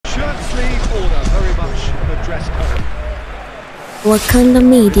order, very much the dress code. Wakanda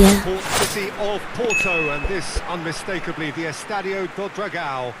Media. The port city of Porto, and this unmistakably the Estadio do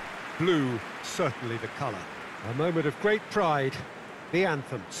Dragão. Blue, certainly the colour. A moment of great pride, the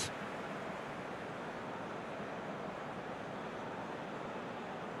anthems.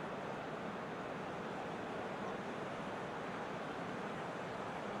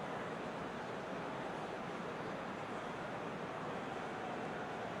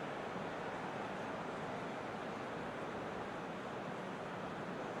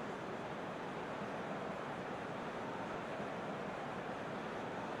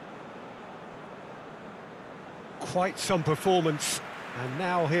 Quite some performance, and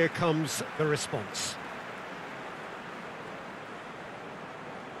now here comes the response.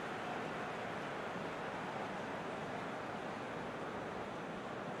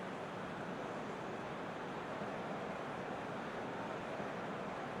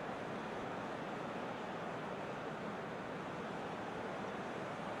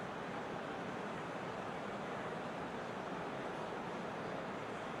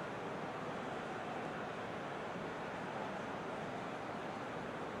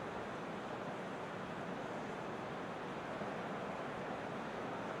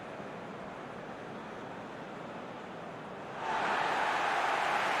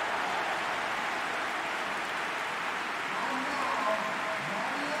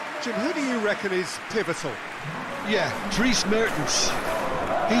 Jim, who do you reckon is pivotal? Yeah, Dries Mertens.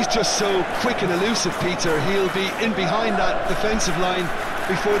 He's just so quick and elusive, Peter. He'll be in behind that defensive line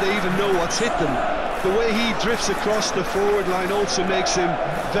before they even know what's hit them. The way he drifts across the forward line also makes him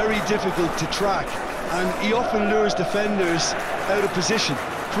very difficult to track, and he often lures defenders out of position,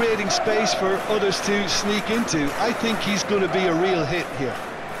 creating space for others to sneak into. I think he's going to be a real hit here.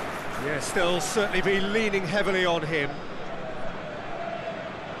 Yes, they'll certainly be leaning heavily on him.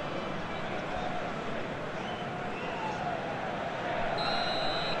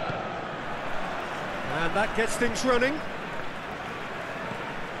 And that gets things running.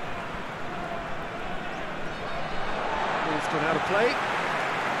 Ball's gone out of play.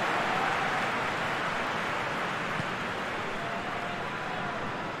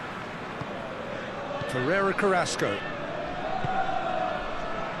 Pereira Carrasco.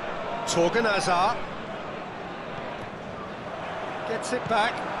 Torgan Hazard. Gets it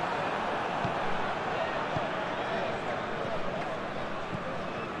back.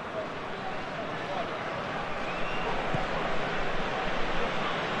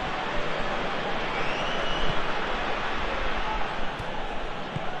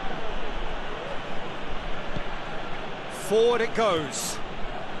 Forward it goes.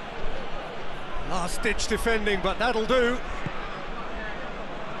 Last-ditch defending, but that'll do.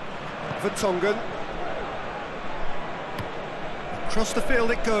 Vertonghen. Across the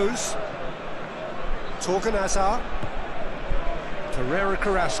field it goes. Torgan Hazard. Pereira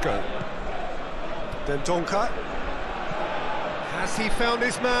Carrasco. Dendoncker. Has he found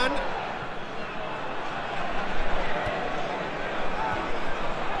his man?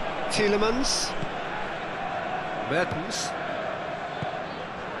 Tielemans. Mertens.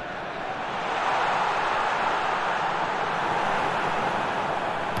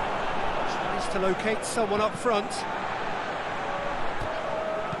 Tries to locate someone up front.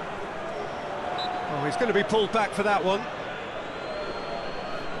 Oh, he's going to be pulled back for that one.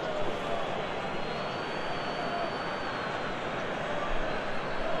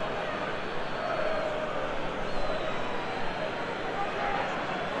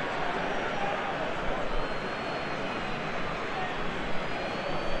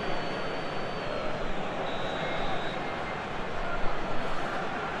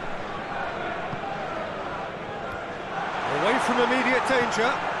 Away from immediate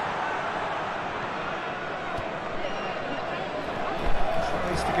danger.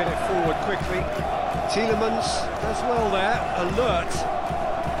 Tries to get it forward quickly. Tielemans does well there, alert.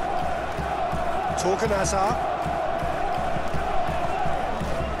 Torgan Hazard.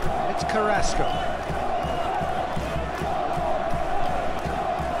 It's Carrasco.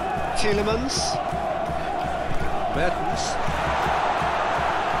 Tielemans. Mertens.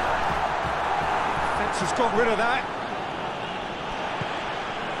 Fence has got rid of that.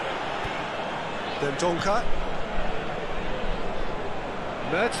 Dendoncker.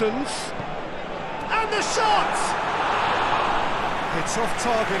 Mertens. And the shot! It's off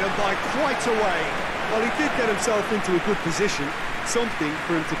target and by quite a way. Well, he did get himself into a good position, something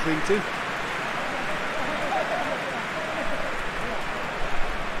for him to cling to.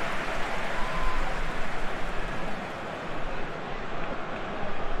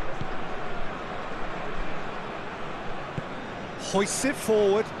 Hoists it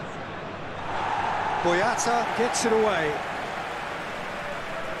forward. Boyata gets it away.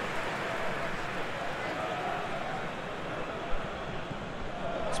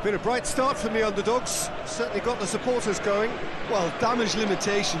 It's been a bright start from the underdogs, certainly got the supporters going. Well, damage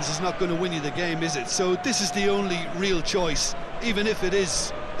limitations is not going to win you the game, is it? So this is the only real choice, even if it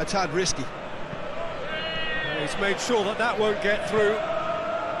is a tad risky. He's made sure that that won't get through.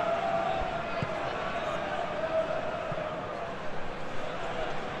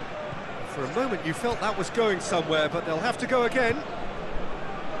 For a moment you felt that was going somewhere, but they'll have to go again.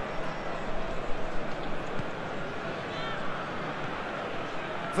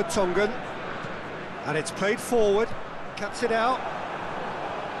 Vertonghen, and it's played forward, cuts it out.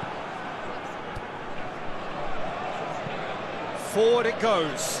 Forward it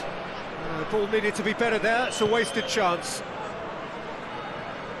goes. The ball needed to be better there, it's a wasted chance.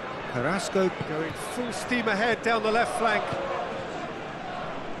 Carrasco going full steam ahead down the left flank.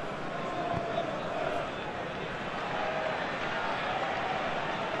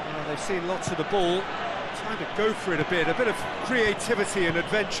 Well, they've seen lots of the ball, trying to go for it a bit of creativity and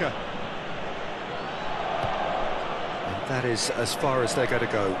adventure. And that is as far as they're going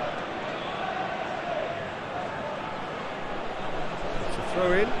to go. It's a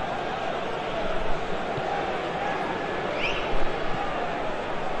throw in.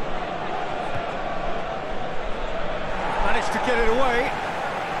 Managed to get it away.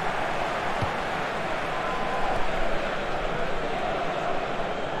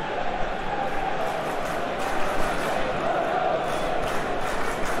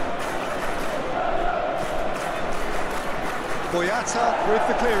 Boyata with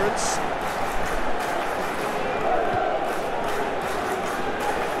the clearance.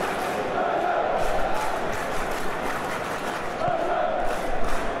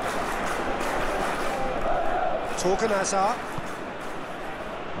 Torgan.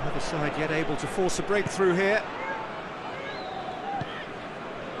 Either side yet able to force a breakthrough here.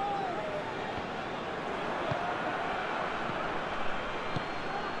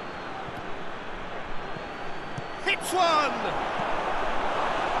 Hits one!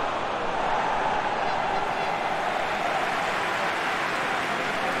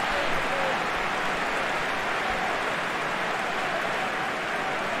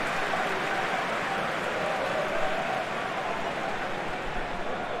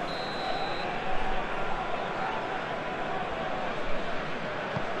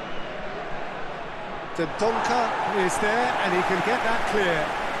 Donka is there and he can get that clear.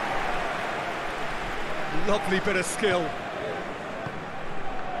 Lovely bit of skill.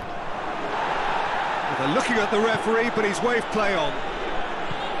 They're looking at the referee, but he's waved play on.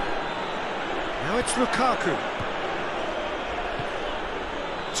 Now it's Lukaku.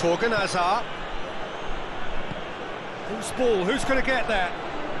 Torgan. Whose ball? Who's going to get that?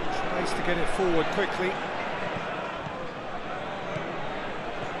 Tries to get it forward quickly.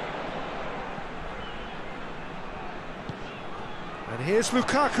 And here's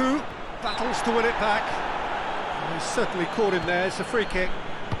Lukaku, battles to win it back. He's certainly caught him there, it's a free kick.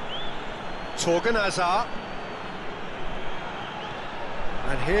 Torgan.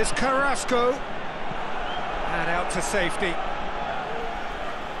 And here's Carrasco. And out to safety.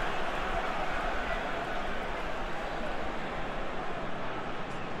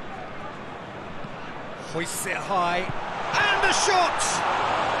 Hoists it high. And the shot!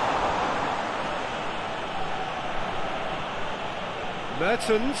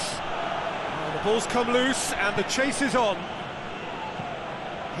 Mertens, the ball's come loose and the chase is on.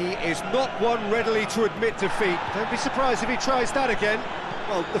 He is not one readily to admit defeat. Don't be surprised if he tries that again.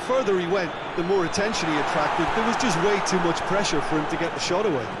 Well, the further he went, the more attention he attracted. There was just way too much pressure for him to get the shot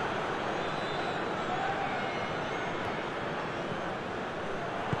away.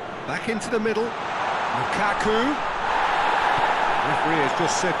 Back into the middle. Lukaku. Referee has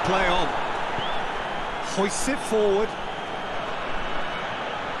just said play on. Hoists it forward.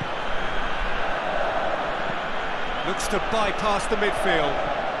 Looks to bypass the midfield.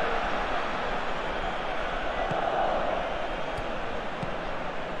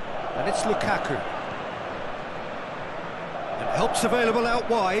 And it's Lukaku. And help's available out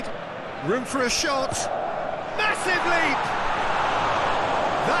wide. Room for a shot. Massive leap!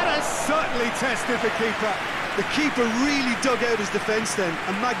 That has certainly tested the keeper. The keeper really dug out his defence then.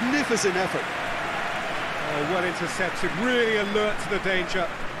 A magnificent effort. Oh, well intercepted, really alert to the danger.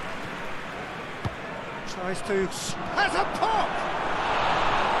 Tries to... has a pop!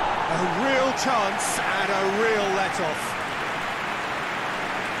 A real chance and a real let-off.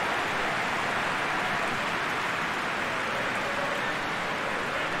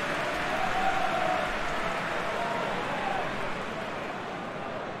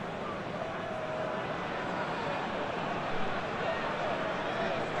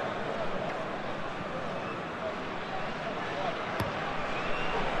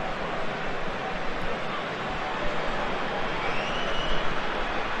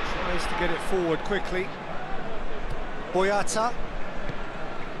 Tries to get it forward quickly. Boyata.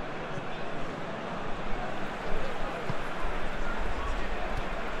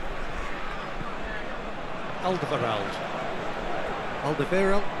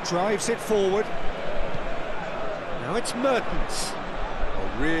 Alderweireld drives it forward. Now it's Mertens. Oh,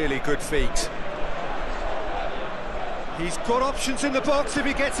 really good feet. He's got options in the box if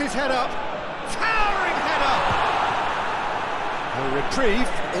he gets his head up. Towering header! A reprieve,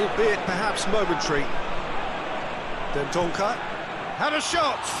 albeit perhaps momentary. Dendoncker had a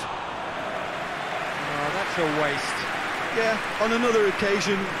shot! Oh, that's a waste. Yeah, on another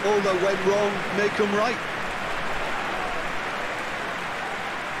occasion, all that went wrong may come right.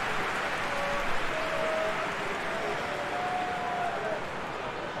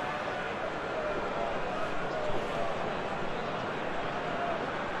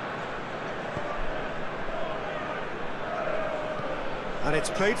 And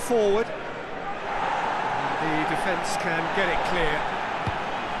it's played forward. The defence can get it clear.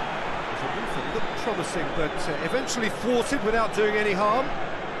 The movement looked promising, but eventually thwarted without doing any harm.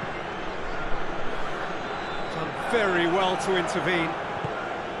 Done very well to intervene.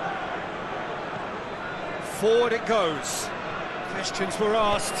 Forward it goes. Questions were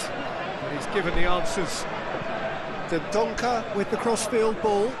asked, but he's given the answers. Dendoncker with the crossfield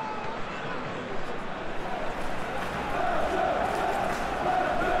ball.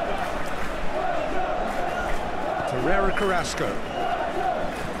 Herrera Carrasco.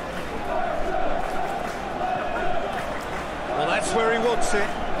 Well, that's where he wants it.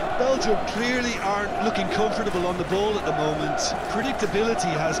 Belgium clearly aren't looking comfortable on the ball at the moment.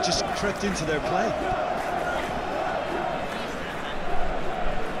 Predictability has just crept into their play.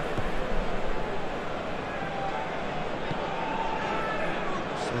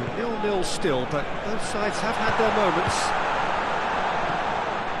 So 0-0 still, but both sides have had their moments.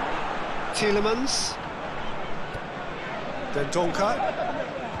 Tielemans. Dendoncker.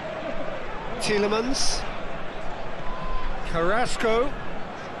 Tielemans. Carrasco.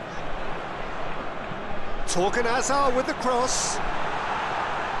 Torgan Hazard with the cross.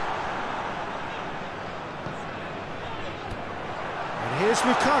 And here's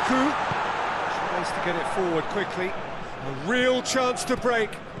Lukaku. Tries to get it forward quickly. A real chance to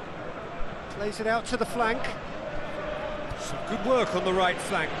break. Plays it out to the flank. Some good work on the right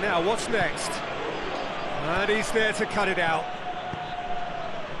flank. Now, what's next? And he's there to cut it out.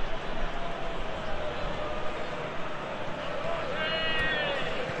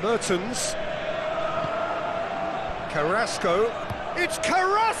 Mertens. Carrasco. It's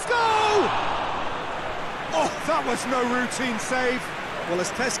Carrasco! Oh, that was no routine save. Well, as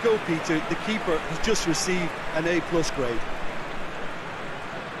tests go, Peter, the keeper has just received an A+ grade.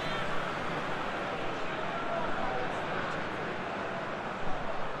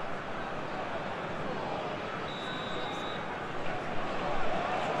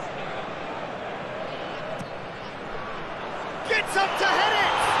 Gets up to head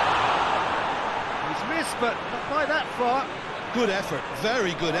it! He's missed, but not by that far. Good effort,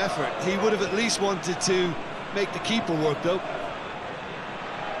 very good effort. He would have at least wanted to make the keeper work, though.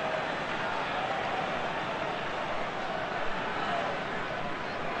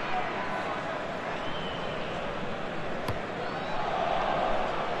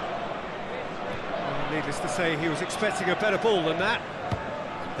 Needless to say, he was expecting a better ball than that.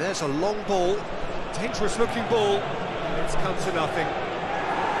 There's a long ball, dangerous looking ball, and it's come to nothing.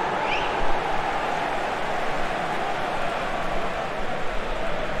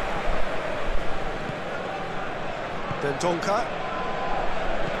 Dendoncker.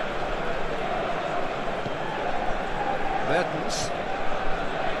 Mertens.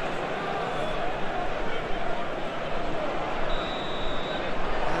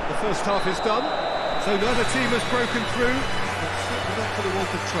 And the first half is done, so neither team has broken through, but certainly not for the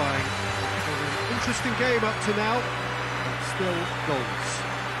want of trying. So an interesting game up to now, but still goals.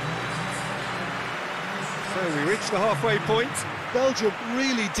 So we reach the halfway point. Belgium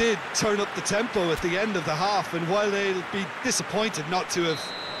really did turn up the tempo at the end of the half, and while they'll be disappointed not to have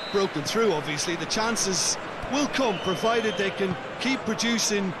broken through, obviously, the chances will come, provided they can keep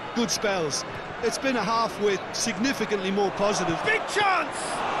producing good spells. It's been a half with significantly more positive. Big chance!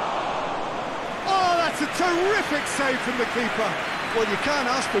 Oh, that's a terrific save from the keeper. Well, you can't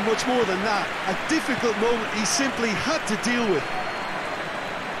ask for much more than that. A difficult moment he simply had to deal with.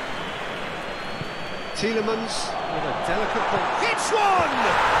 Tielemans with a delicate ball. Hits one!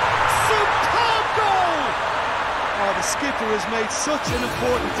 Superb goal! Oh, the skipper has made such an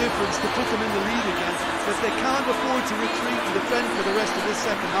important difference to put them in the lead again that they can't afford to retreat and defend for the rest of this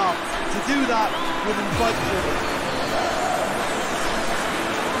second half. To do that will invite trouble.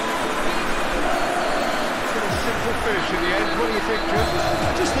 finish in the end. What do you think, Jim?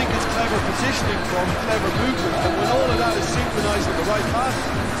 I just think it's clever positioning from clever movement, and when all of that is synchronised with the right pass,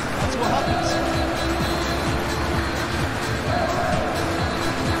 that's what happens.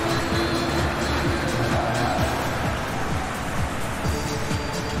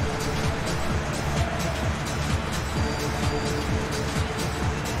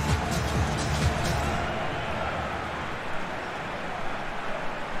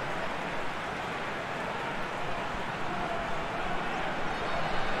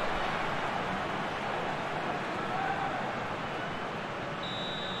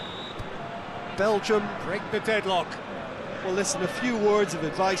 Belgium break the deadlock. Well, listen, a few words of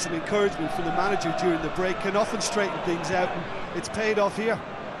advice and encouragement from the manager during the break can often straighten things out, and it's paid off here.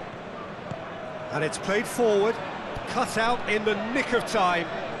 And it's played forward, cut out in the nick of time.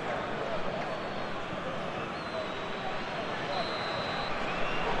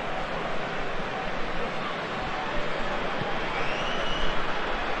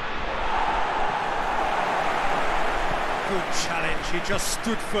 Good challenge, he just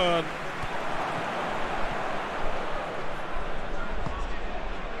stood firm.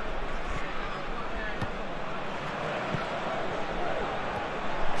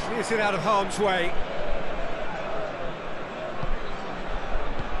 Clears it out of harm's way.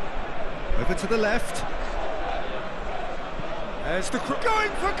 Over to the left. There's the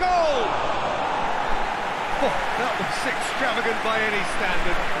going for goal! Oh, that was extravagant by any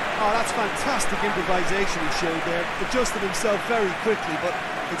standard. Oh, that's fantastic improvisation he showed there. Adjusted himself very quickly, but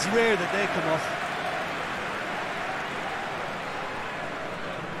it's rare that they come off.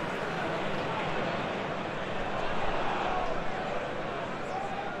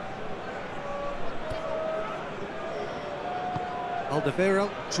 Alderweireld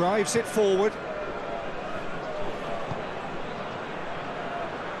drives it forward.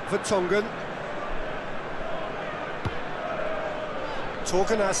 Vertonghen.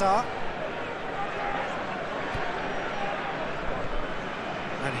 Torgan Hazard.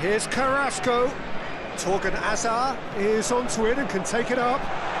 And here's Carrasco. Torgan Hazard is onto it and can take it up.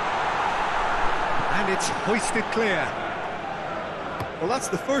 And it's hoisted clear. Well, that's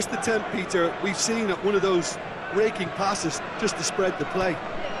the first attempt, Peter, we've seen at one of those raking passes just to spread the play.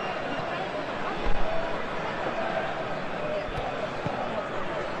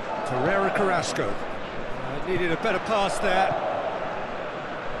 Torreira Carrasco. Needed a better pass there.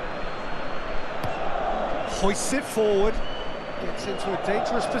 Hoists it forward. Gets into a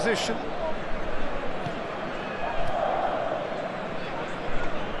dangerous position.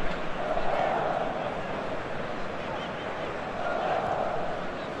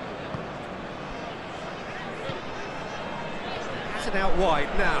 It out wide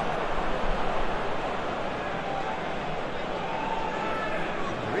now.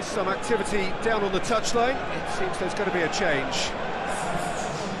 There is some activity down on the touchline. It seems there's going to be a change.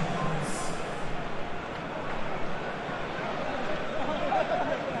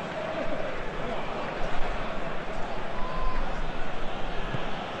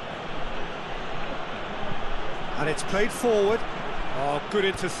 And it's played forward. Oh, good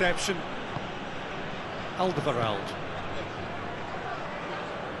interception. Alderweireld.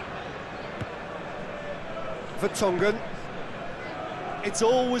 Vertonghen. It's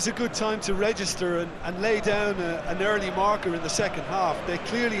always a good time to register and lay down an early marker in the second half. They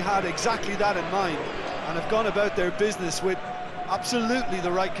clearly had exactly that in mind and have gone about their business with absolutely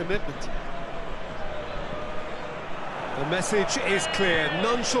the right commitment. The message is clear,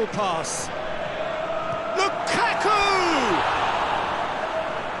 none shall pass. Lukaku!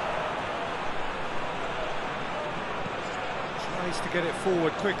 Tries to get it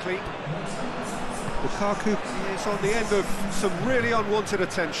forward quickly. Lukaku is on the end of some really unwanted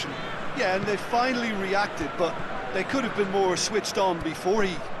attention. Yeah, and they finally reacted, but they could have been more switched on before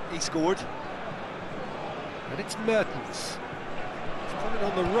he scored. And it's Mertens. He's coming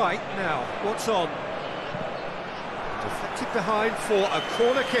on the right now. What's on? Deflected behind for a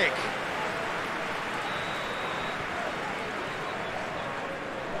corner kick.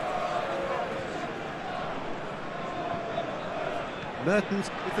 Mertens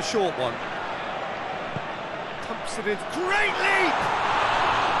with the short one. Pumps it in. Great leap!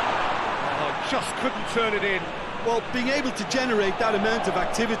 Oh, just couldn't turn it in. Well, being able to generate that amount of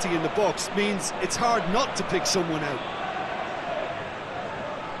activity in the box means it's hard not to pick someone out.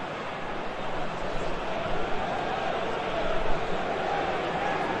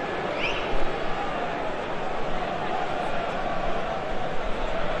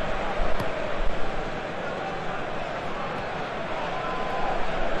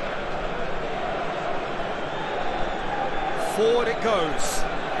 Forward it goes.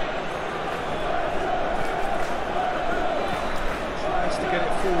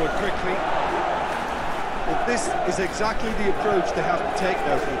 forward quickly. But this is exactly the approach they have to take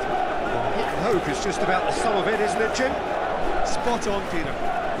now, Peter. Hit and hope is just about the sum of it, isn't it, Jim? Spot on, Peter.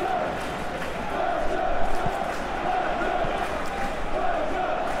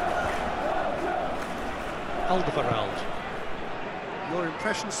 Alderweireld. Your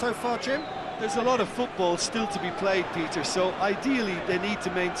impressions so far, Jim? There's a lot of football still to be played, Peter, so ideally they need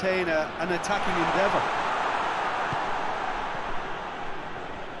to maintain an attacking endeavour.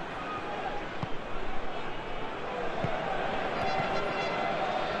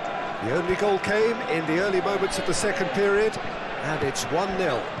 The only goal came in the early moments of the second period, and it's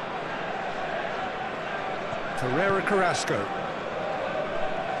 1-0. Ferreira Carrasco.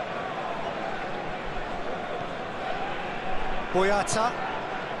 Boyata.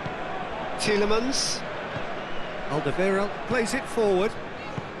 Tielemans. Alderweireld plays it forward.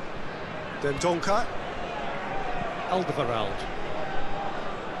 Dendoncker. Alderweireld.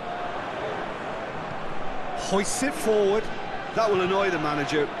 Hoists it forward. That will annoy the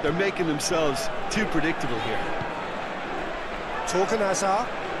manager. They're making themselves too predictable here. Torgan Hazard.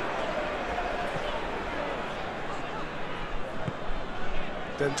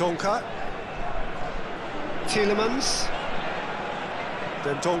 Dendoncker. Tielemans.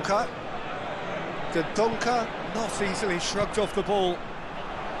 Dendoncker. Dendoncker not easily shrugged off the ball.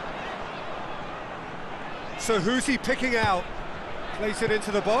 So who's he picking out? Plays it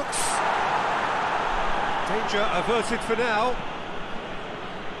into the box. Danger averted for now.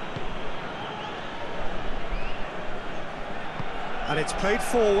 And it's played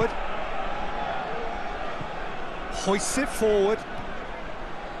forward. Hoists it forward.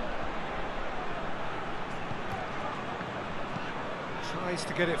 Tries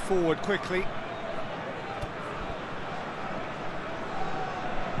to get it forward quickly.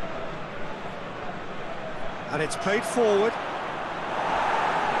 And it's played forward.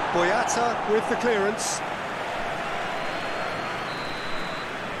 Boyata with the clearance.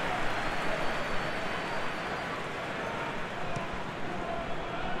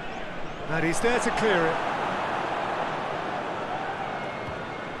 And he's there to clear it.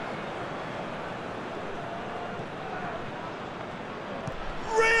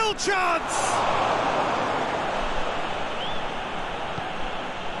 Real chance!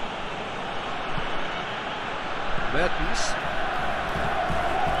 Mertens.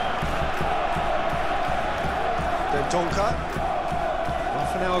 Dendoncker.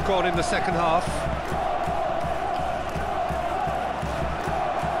 Half an hour gone in the second half.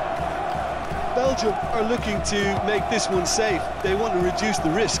 Belgium are looking to make this one safe. They want to reduce the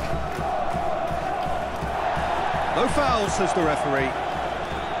risk. No fouls, says the referee.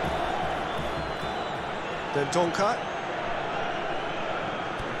 Dendoncker.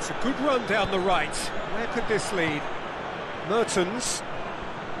 It's a good run down the right. Where could this lead? Mertens.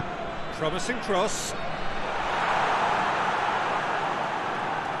 Promising cross.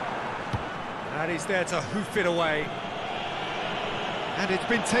 And he's there to hoof it away. And it's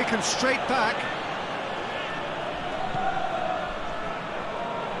been taken straight back.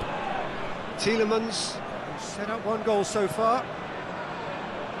 Tielemans, who's set up one goal so far.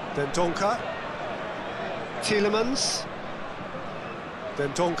 Dendoncker. Tielemans.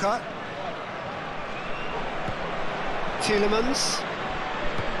 Dendoncker. Tielemans.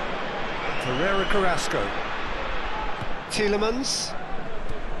 Ferreira Carrasco. Tielemans.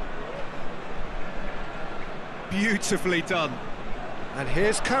 Beautifully done. And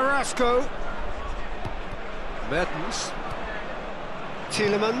here's Carrasco. Mertens.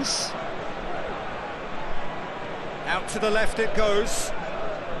 Tielemans. Out to the left it goes.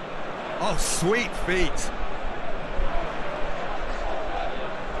 Oh, sweet feet.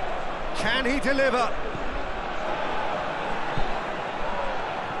 Can he deliver?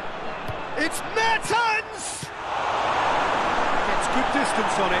 It's Mertens! Gets good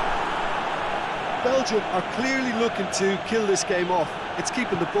distance on it. Belgium are clearly looking to kill this game off. It's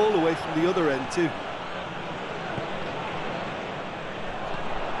keeping the ball away from the other end too.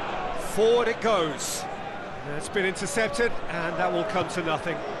 Forward it goes. It's been intercepted, and that will come to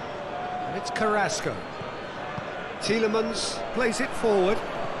nothing. And it's Carrasco. Tielemans plays it forward.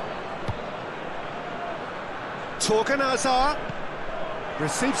 Torgan Hazard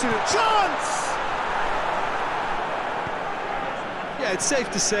receives it. Chance! Yeah, it's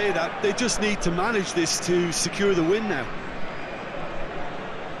safe to say that they just need to manage this to secure the win now.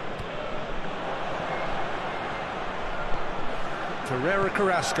 Ferreira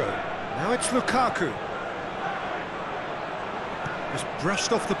Carrasco. Now it's Lukaku. Just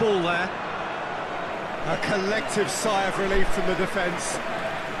brushed off the ball there. A collective sigh of relief from the defence.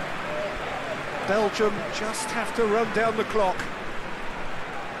 Belgium just have to run down the clock.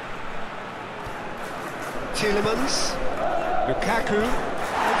 Tielemans. Lukaku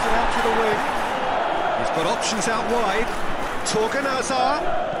hands it out to the wing. He's got options out wide. Torgan Hazard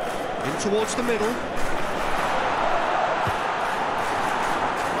in towards the middle. The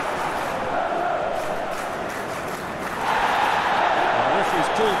referee's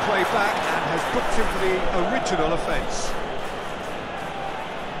called play back and has booked him for the original offence.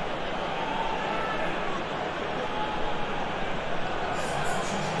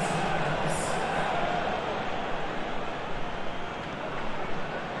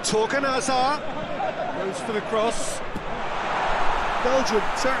 Torgan Hazard goes for the cross. Belgium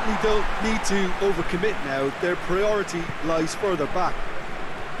certainly don't need to overcommit now. Their priority lies further back.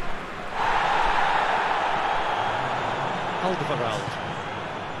 Alderweireld.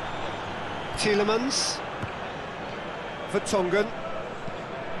 Tielemans. Vertonghen.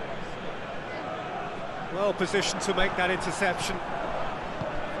 Well positioned to make that interception.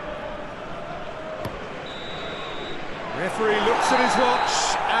 Referee looks at his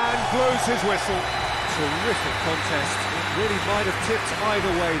watch and blows his whistle. Terrific contest. It really might have tipped either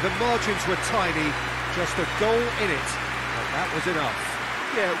way. The margins were tiny, just a goal in it, but that was enough.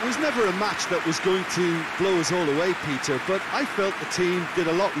 Yeah, it was never a match that was going to blow us all away, Peter, but I felt the team did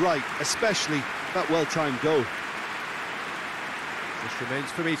a lot right, especially that well-timed goal. Just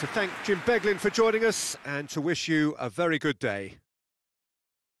remains for me to thank Jim Beglin for joining us and to wish you a very good day.